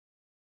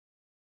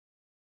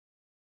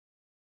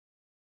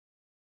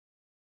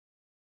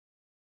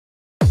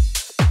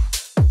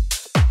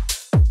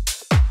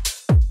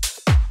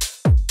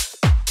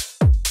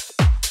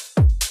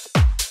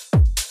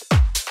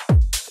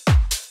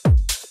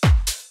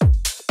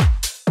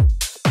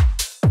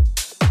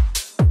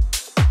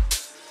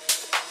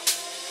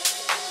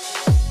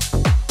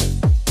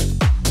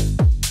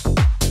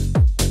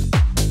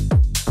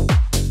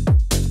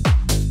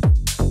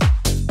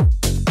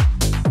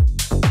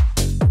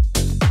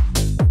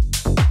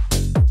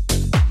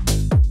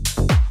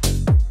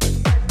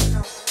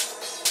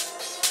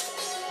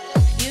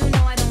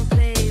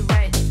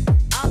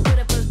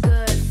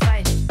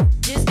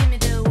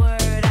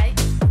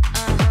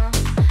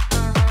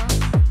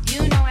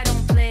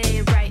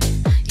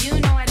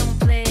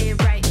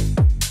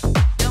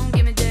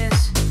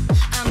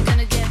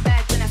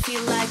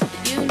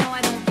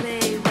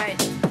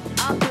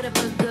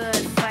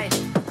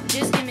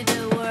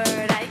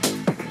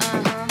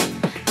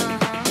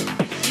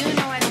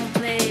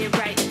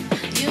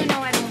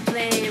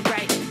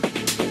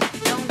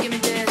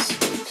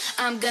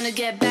gonna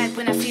get back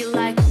when I feel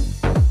like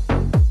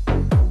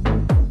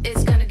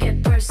it's gonna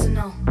get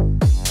personal.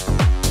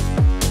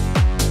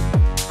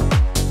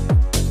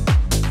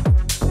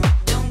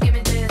 Don't give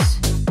me this,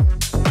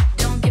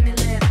 don't give me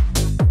lip.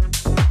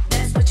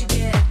 That's what you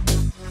get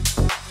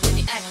when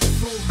you act a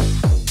fool.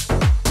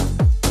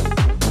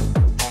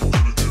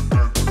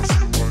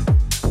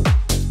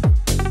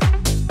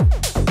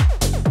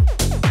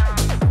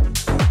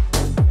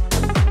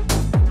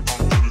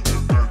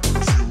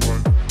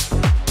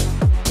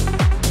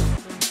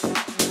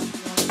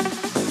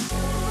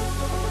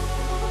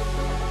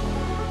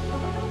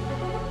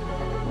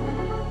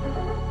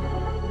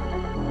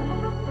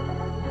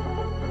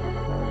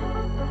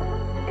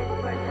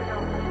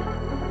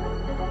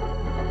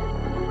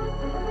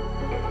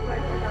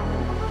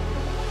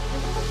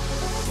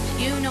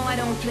 You know I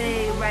don't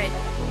play right.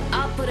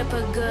 I'll put up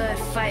a good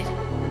fight.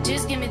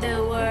 Just give me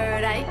the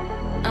word,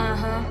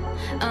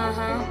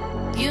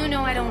 You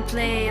know I don't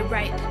play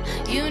right.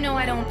 You know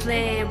I don't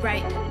play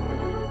right.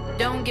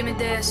 Don't give me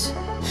this.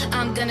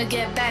 I'm gonna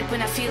get back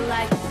when I feel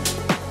like.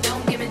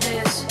 Don't give me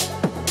this.